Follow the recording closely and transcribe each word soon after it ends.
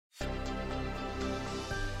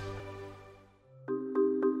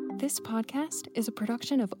This podcast is a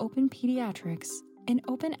production of Open Pediatrics, an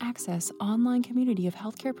open access online community of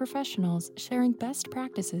healthcare professionals sharing best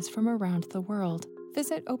practices from around the world.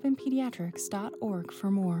 Visit openpediatrics.org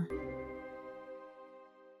for more.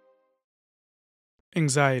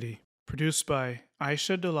 Anxiety, produced by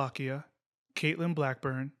Aisha Delakia, Caitlin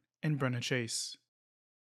Blackburn, and Brenna Chase.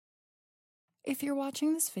 If you're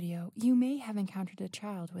watching this video, you may have encountered a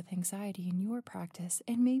child with anxiety in your practice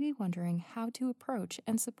and may be wondering how to approach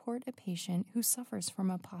and support a patient who suffers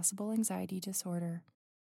from a possible anxiety disorder.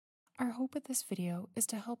 Our hope with this video is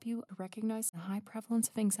to help you recognize the high prevalence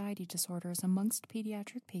of anxiety disorders amongst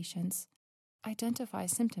pediatric patients, identify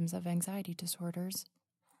symptoms of anxiety disorders,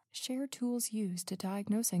 share tools used to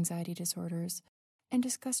diagnose anxiety disorders, and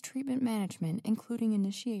discuss treatment management, including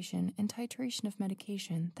initiation and titration of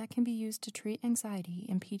medication that can be used to treat anxiety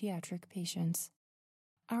in pediatric patients.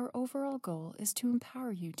 Our overall goal is to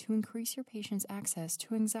empower you to increase your patients' access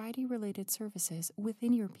to anxiety-related services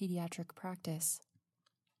within your pediatric practice.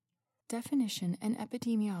 Definition and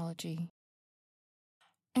epidemiology.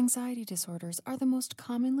 Anxiety disorders are the most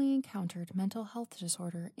commonly encountered mental health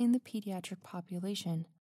disorder in the pediatric population,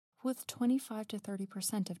 with 25 to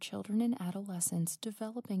 30% of children and adolescents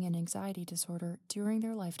developing an anxiety disorder during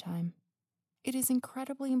their lifetime. It is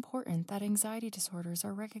incredibly important that anxiety disorders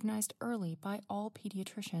are recognized early by all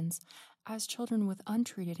pediatricians, as children with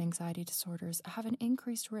untreated anxiety disorders have an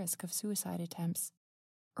increased risk of suicide attempts.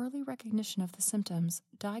 Early recognition of the symptoms,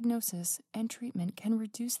 diagnosis, and treatment can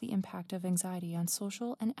reduce the impact of anxiety on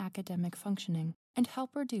social and academic functioning and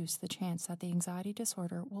help reduce the chance that the anxiety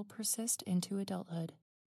disorder will persist into adulthood.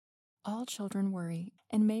 All children worry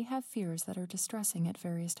and may have fears that are distressing at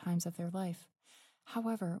various times of their life.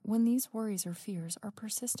 However, when these worries or fears are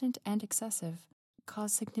persistent and excessive,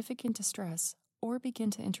 cause significant distress, or begin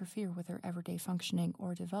to interfere with their everyday functioning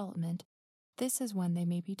or development, this is when they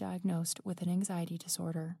may be diagnosed with an anxiety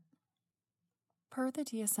disorder. Per the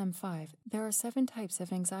DSM-5, there are 7 types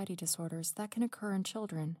of anxiety disorders that can occur in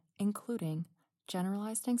children, including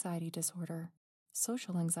generalized anxiety disorder,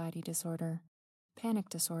 social anxiety disorder, panic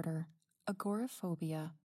disorder,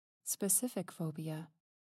 agoraphobia, specific phobia,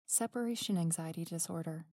 separation anxiety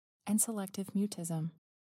disorder, and selective mutism.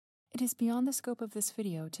 It is beyond the scope of this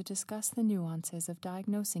video to discuss the nuances of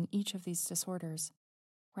diagnosing each of these disorders.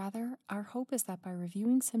 Rather, our hope is that by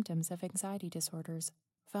reviewing symptoms of anxiety disorders,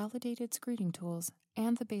 validated screening tools,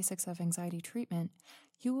 and the basics of anxiety treatment,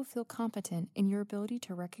 you will feel competent in your ability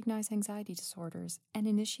to recognize anxiety disorders and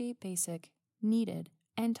initiate basic, needed,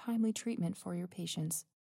 and timely treatment for your patients,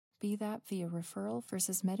 be that via referral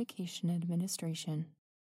versus medication administration.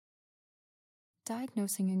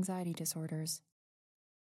 Diagnosing anxiety disorders.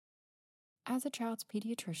 As a child's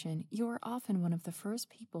pediatrician, you are often one of the first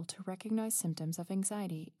people to recognize symptoms of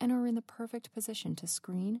anxiety and are in the perfect position to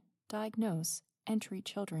screen, diagnose, and treat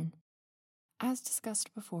children. As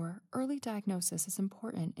discussed before, early diagnosis is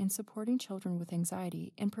important in supporting children with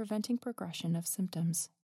anxiety and preventing progression of symptoms.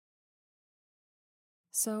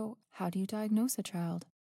 So, how do you diagnose a child?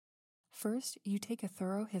 First, you take a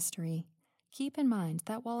thorough history. Keep in mind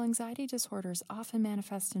that while anxiety disorders often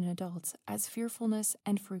manifest in adults as fearfulness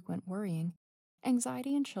and frequent worrying,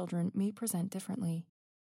 anxiety in children may present differently.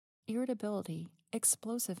 Irritability,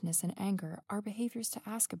 explosiveness, and anger are behaviors to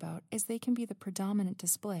ask about, as they can be the predominant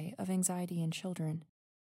display of anxiety in children.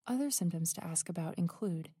 Other symptoms to ask about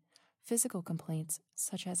include physical complaints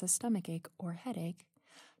such as a stomachache or headache,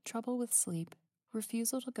 trouble with sleep,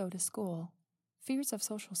 refusal to go to school, fears of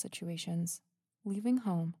social situations, leaving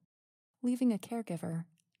home, leaving a caregiver,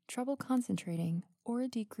 trouble concentrating, or a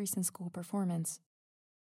decrease in school performance.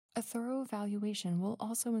 A thorough evaluation will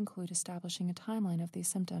also include establishing a timeline of these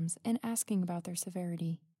symptoms and asking about their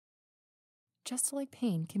severity. Just like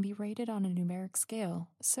pain can be rated on a numeric scale,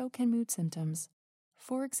 so can mood symptoms.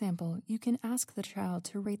 For example, you can ask the child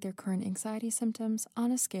to rate their current anxiety symptoms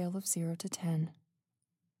on a scale of 0 to 10.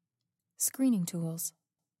 Screening tools.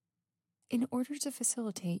 In order to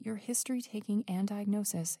facilitate your history-taking and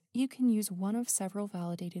diagnosis, you can use one of several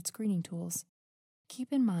validated screening tools.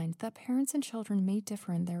 Keep in mind that parents and children may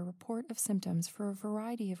differ in their report of symptoms for a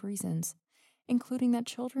variety of reasons, including that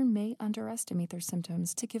children may underestimate their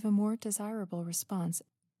symptoms to give a more desirable response,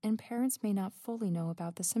 and parents may not fully know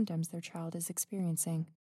about the symptoms their child is experiencing.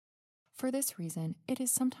 For this reason, it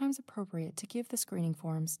is sometimes appropriate to give the screening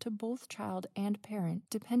forms to both child and parent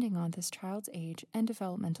depending on this child's age and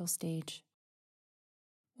developmental stage.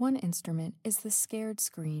 One instrument is the SCARED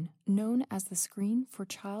screen, known as the Screen for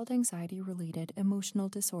Child Anxiety-Related Emotional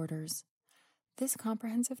Disorders. This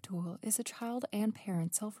comprehensive tool is a child and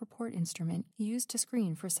parent self-report instrument used to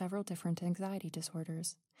screen for several different anxiety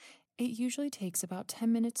disorders. It usually takes about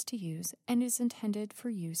 10 minutes to use and is intended for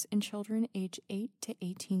use in children aged 8 to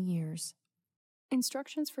 18 years.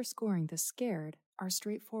 Instructions for scoring the SCARED are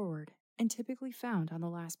straightforward and typically found on the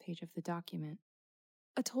last page of the document.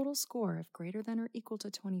 A total score of greater than or equal to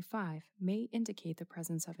 25 may indicate the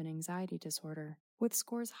presence of an anxiety disorder, with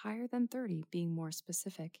scores higher than 30 being more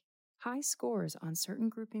specific. High scores on certain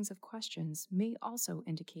groupings of questions may also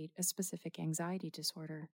indicate a specific anxiety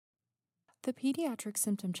disorder. The Pediatric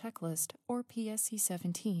Symptom Checklist, or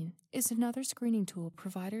PSC-17, is another screening tool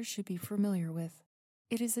providers should be familiar with.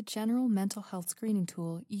 It is a general mental health screening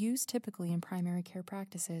tool used typically in primary care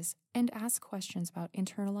practices and asks questions about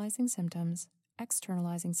internalizing symptoms,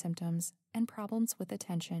 externalizing symptoms, and problems with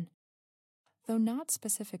attention. Though not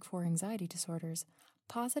specific for anxiety disorders,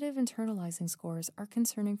 positive internalizing scores are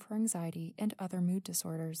concerning for anxiety and other mood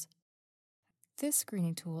disorders. This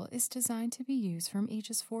screening tool is designed to be used from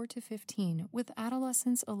ages 4 to 15, with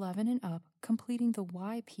adolescents 11 and up completing the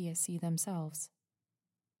YPSC themselves.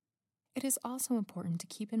 It is also important to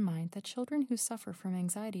keep in mind that children who suffer from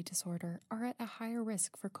anxiety disorder are at a higher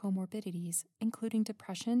risk for comorbidities, including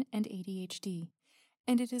depression and ADHD,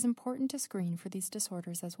 and it is important to screen for these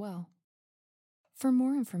disorders as well. For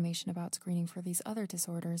more information about screening for these other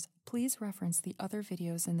disorders, please reference the other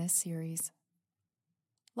videos in this series.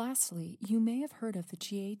 Lastly, you may have heard of the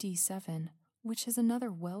GAD-7, which is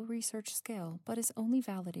another well-researched scale but is only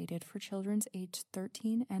validated for children aged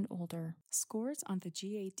 13 and older. Scores on the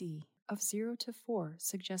GAD of 0 to 4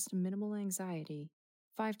 suggest minimal anxiety,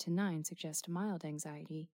 5 to 9 suggest mild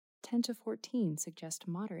anxiety, 10 to 14 suggest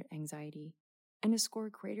moderate anxiety, and a score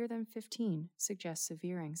greater than 15 suggests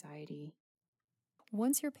severe anxiety.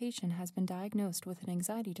 Once your patient has been diagnosed with an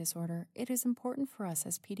anxiety disorder, it is important for us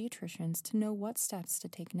as pediatricians to know what steps to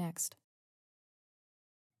take next.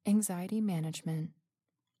 Anxiety management.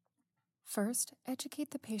 First,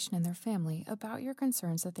 educate the patient and their family about your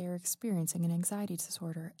concerns that they are experiencing an anxiety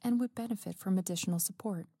disorder and would benefit from additional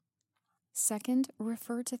support. Second,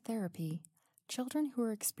 refer to therapy. Children who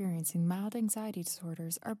are experiencing mild anxiety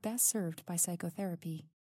disorders are best served by psychotherapy.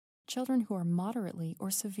 Children who are moderately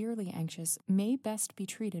or severely anxious may best be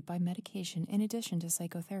treated by medication in addition to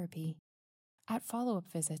psychotherapy. At follow-up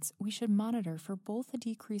visits, we should monitor for both a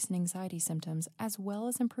decrease in anxiety symptoms as well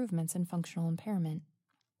as improvements in functional impairment.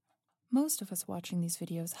 Most of us watching these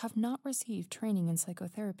videos have not received training in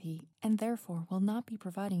psychotherapy and therefore will not be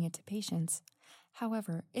providing it to patients.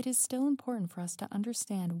 However, it is still important for us to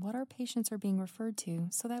understand what our patients are being referred to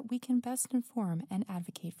so that we can best inform and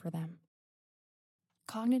advocate for them.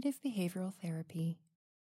 Cognitive behavioral therapy.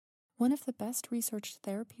 One of the best researched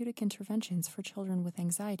therapeutic interventions for children with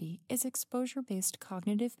anxiety is exposure-based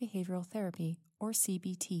cognitive behavioral therapy, or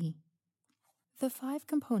CBT. The 5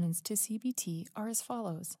 components to CBT are as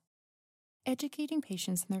follows: educating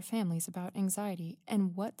patients and their families about anxiety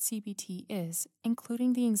and what CBT is,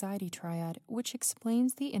 including the anxiety triad, which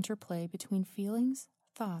explains the interplay between feelings,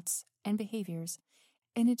 thoughts, and behaviors,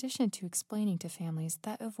 in addition to explaining to families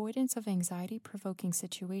that avoidance of anxiety-provoking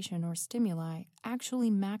situation or stimuli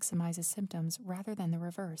actually maximizes symptoms rather than the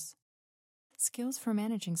reverse. Skills for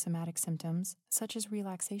managing somatic symptoms, such as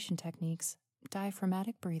relaxation techniques,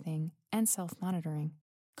 diaphragmatic breathing, and self-monitoring.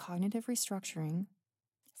 Cognitive restructuring,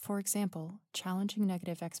 for example, challenging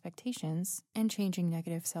negative expectations and changing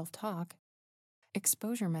negative self-talk.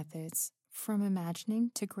 Exposure methods, from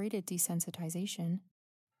imagining to graded desensitization.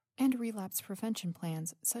 And relapse prevention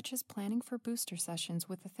plans, such as planning for booster sessions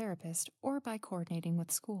with a therapist or by coordinating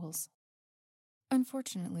with schools.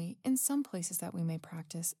 Unfortunately, in some places that we may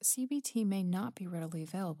practice, CBT may not be readily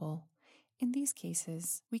available. In these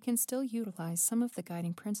cases, we can still utilize some of the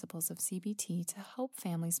guiding principles of CBT to help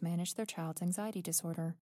families manage their child's anxiety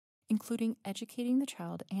disorder, including educating the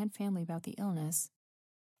child and family about the illness,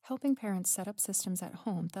 helping parents set up systems at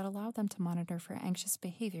home that allow them to monitor for anxious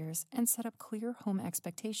behaviors and set up clear home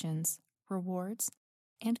expectations, rewards,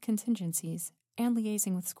 and contingencies, and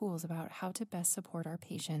liaising with schools about how to best support our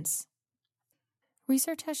patients.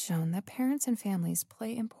 Research has shown that parents and families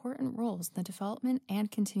play important roles in the development and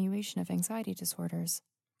continuation of anxiety disorders.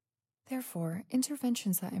 Therefore,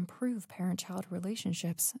 interventions that improve parent-child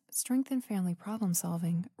relationships, strengthen family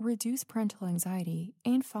problem-solving, reduce parental anxiety,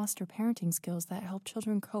 and foster parenting skills that help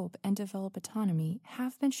children cope and develop autonomy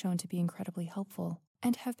have been shown to be incredibly helpful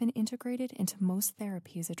and have been integrated into most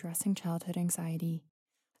therapies addressing childhood anxiety.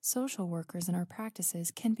 Social workers in our practices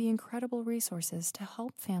can be incredible resources to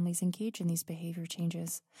help families engage in these behavior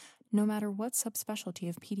changes, no matter what subspecialty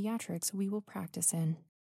of pediatrics we will practice in.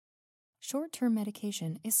 Short-term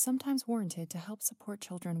medication is sometimes warranted to help support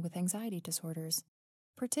children with anxiety disorders,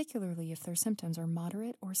 particularly if their symptoms are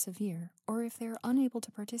moderate or severe, or if they are unable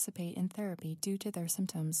to participate in therapy due to their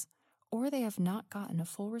symptoms, or they have not gotten a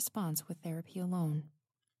full response with therapy alone.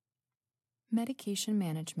 Medication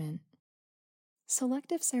management.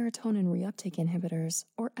 Selective serotonin reuptake inhibitors,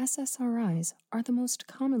 or SSRIs, are the most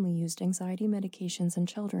commonly used anxiety medications in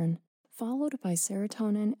children, followed by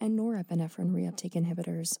serotonin and norepinephrine reuptake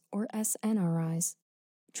inhibitors, or SNRIs.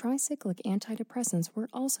 Tricyclic antidepressants were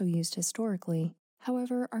also used historically,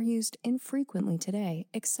 however, are used infrequently today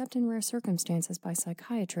except in rare circumstances by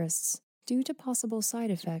psychiatrists, due to possible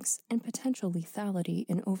side effects and potential lethality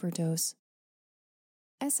in overdose.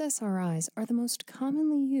 SSRIs are the most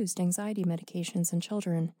commonly used anxiety medications in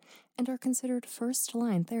children and are considered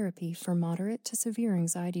first-line therapy for moderate to severe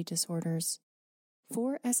anxiety disorders.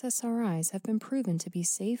 4 SSRIs have been proven to be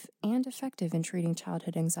safe and effective in treating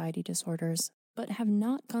childhood anxiety disorders, but have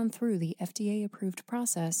not gone through the FDA-approved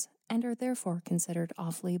process and are therefore considered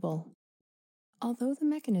off-label. Although the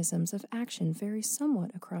mechanisms of action vary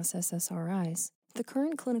somewhat across SSRIs, the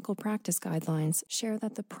current clinical practice guidelines share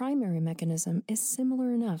that the primary mechanism is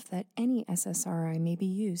similar enough that any SSRI may be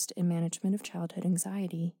used in management of childhood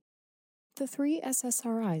anxiety. The 3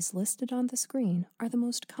 SSRIs listed on the screen are the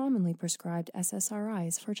most commonly prescribed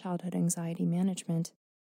SSRIs for childhood anxiety management.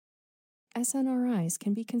 SNRIs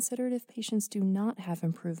can be considered if patients do not have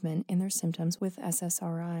improvement in their symptoms with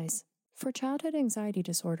SSRIs. For childhood anxiety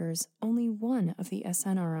disorders, only one of the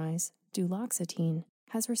SNRIs, duloxetine,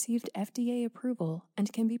 has received FDA approval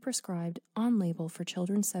and can be prescribed on-label for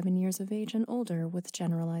children 7 years of age and older with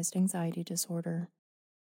generalized anxiety disorder.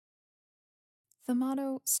 The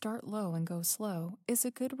motto, "Start low and go slow," is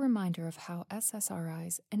a good reminder of how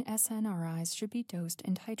SSRIs and SNRIs should be dosed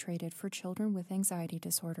and titrated for children with anxiety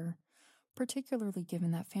disorder, particularly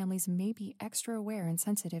given that families may be extra aware and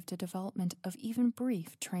sensitive to development of even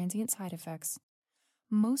brief transient side effects.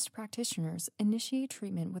 Most practitioners initiate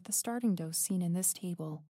treatment with the starting dose seen in this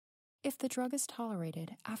table. If the drug is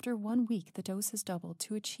tolerated, after 1 week the dose is doubled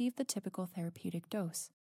to achieve the typical therapeutic dose.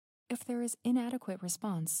 If there is inadequate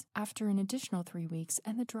response, after an additional 3 weeks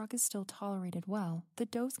and the drug is still tolerated well, the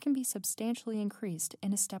dose can be substantially increased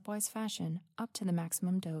in a stepwise fashion up to the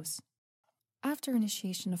maximum dose. After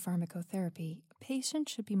initiation of pharmacotherapy,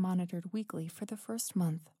 patients should be monitored weekly for the first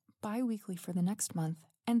month, bi-weekly for the next month,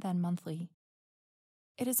 and then monthly.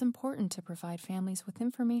 It is important to provide families with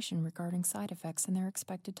information regarding side effects and their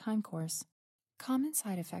expected time course. Common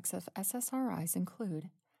side effects of SSRIs include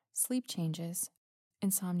sleep changes,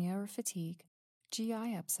 insomnia or fatigue,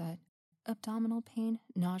 GI upset, abdominal pain,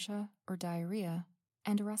 nausea or diarrhea,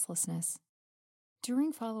 and restlessness.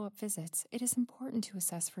 During follow-up visits, it is important to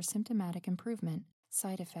assess for symptomatic improvement,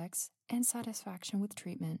 side effects, and satisfaction with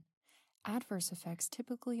treatment. Adverse effects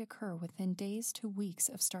typically occur within days to weeks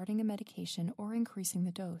of starting a medication or increasing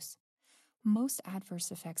the dose. Most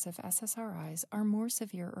adverse effects of SSRIs are more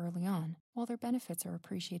severe early on, while their benefits are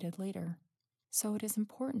appreciated later. So it is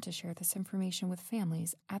important to share this information with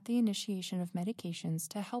families at the initiation of medications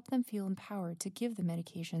to help them feel empowered to give the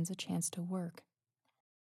medications a chance to work.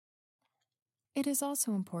 It is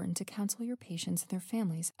also important to counsel your patients and their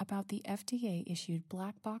families about the FDA-issued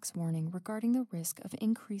black box warning regarding the risk of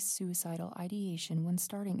increased suicidal ideation when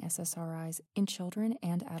starting SSRIs in children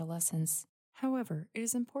and adolescents. However, it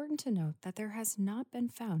is important to note that there has not been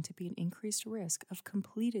found to be an increased risk of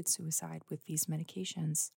completed suicide with these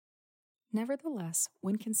medications. Nevertheless,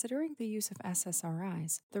 when considering the use of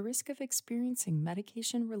SSRIs, the risk of experiencing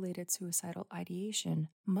medication-related suicidal ideation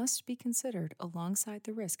must be considered alongside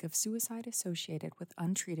the risk of suicide associated with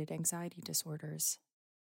untreated anxiety disorders.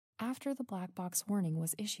 After the black box warning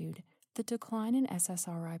was issued, the decline in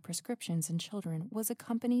SSRI prescriptions in children was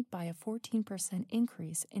accompanied by a 14%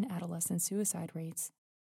 increase in adolescent suicide rates.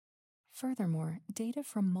 Furthermore, data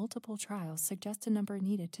from multiple trials suggest a number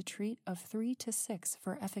needed to treat of 3 to 6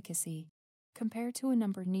 for efficacy, compared to a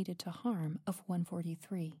number needed to harm of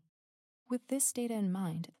 143. With this data in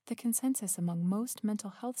mind, the consensus among most mental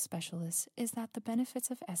health specialists is that the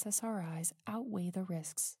benefits of SSRIs outweigh the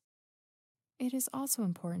risks. It is also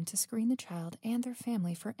important to screen the child and their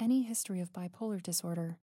family for any history of bipolar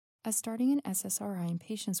disorder, as starting an SSRI in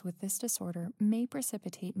patients with this disorder may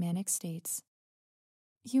precipitate manic states.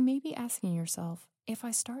 You may be asking yourself, if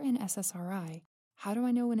I start an SSRI, how do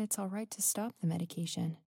I know when it's all right to stop the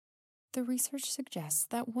medication? The research suggests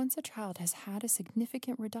that once a child has had a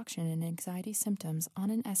significant reduction in anxiety symptoms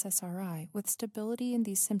on an SSRI with stability in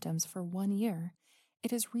these symptoms for 1 year,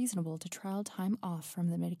 it is reasonable to trial time off from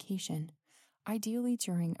the medication, ideally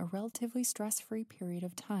during a relatively stress-free period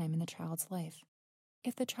of time in the child's life.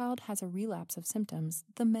 If the child has a relapse of symptoms,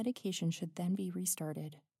 the medication should then be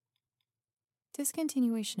restarted.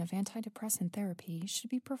 Discontinuation of antidepressant therapy should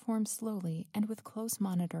be performed slowly and with close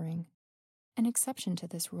monitoring. An exception to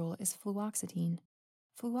this rule is fluoxetine.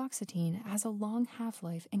 Fluoxetine has a long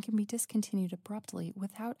half-life and can be discontinued abruptly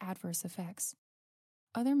without adverse effects.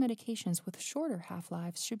 Other medications with shorter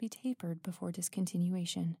half-lives should be tapered before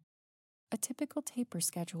discontinuation. A typical taper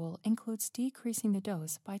schedule includes decreasing the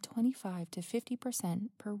dose by 25 to 50%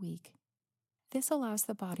 per week. This allows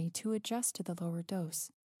the body to adjust to the lower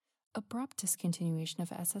dose. Abrupt discontinuation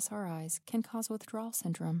of SSRIs can cause withdrawal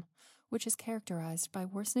syndrome, which is characterized by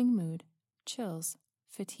worsening mood, chills,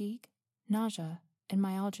 fatigue, nausea, and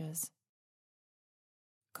myalgias.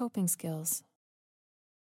 Coping skills.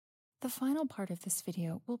 The final part of this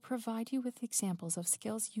video will provide you with examples of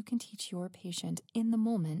skills you can teach your patient in the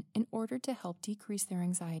moment in order to help decrease their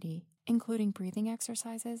anxiety, including breathing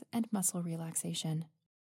exercises and muscle relaxation.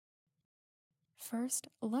 First,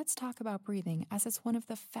 let's talk about breathing, as it's one of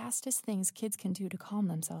the fastest things kids can do to calm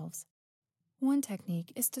themselves. One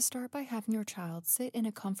technique is to start by having your child sit in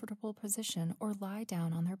a comfortable position or lie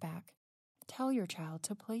down on their back. Tell your child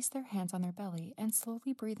to place their hands on their belly and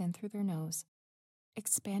slowly breathe in through their nose,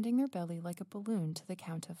 expanding their belly like a balloon to the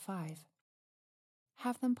count of 5.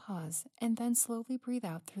 Have them pause and then slowly breathe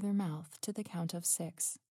out through their mouth to the count of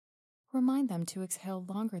 6. Remind them to exhale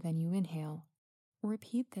longer than you inhale.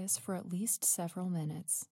 Repeat this for at least several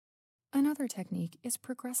minutes. Another technique is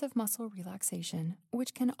progressive muscle relaxation,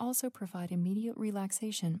 which can also provide immediate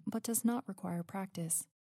relaxation but does not require practice.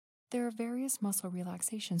 There are various muscle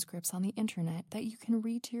relaxation scripts on the internet that you can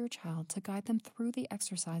read to your child to guide them through the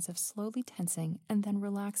exercise of slowly tensing and then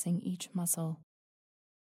relaxing each muscle.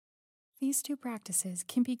 These two practices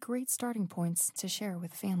can be great starting points to share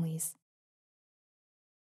with families.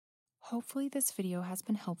 Hopefully this video has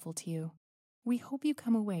been helpful to you. We hope you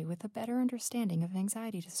come away with a better understanding of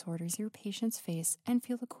anxiety disorders your patients face and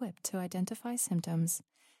feel equipped to identify symptoms,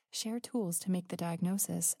 share tools to make the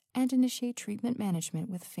diagnosis, and initiate treatment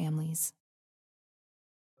management with families.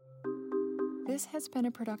 This has been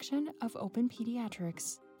a production of Open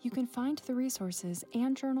Pediatrics. You can find the resources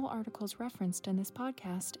and journal articles referenced in this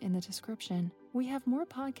podcast in the description. We have more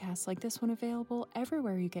podcasts like this one available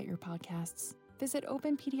everywhere you get your podcasts. Visit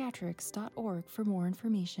openpediatrics.org for more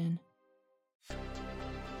information.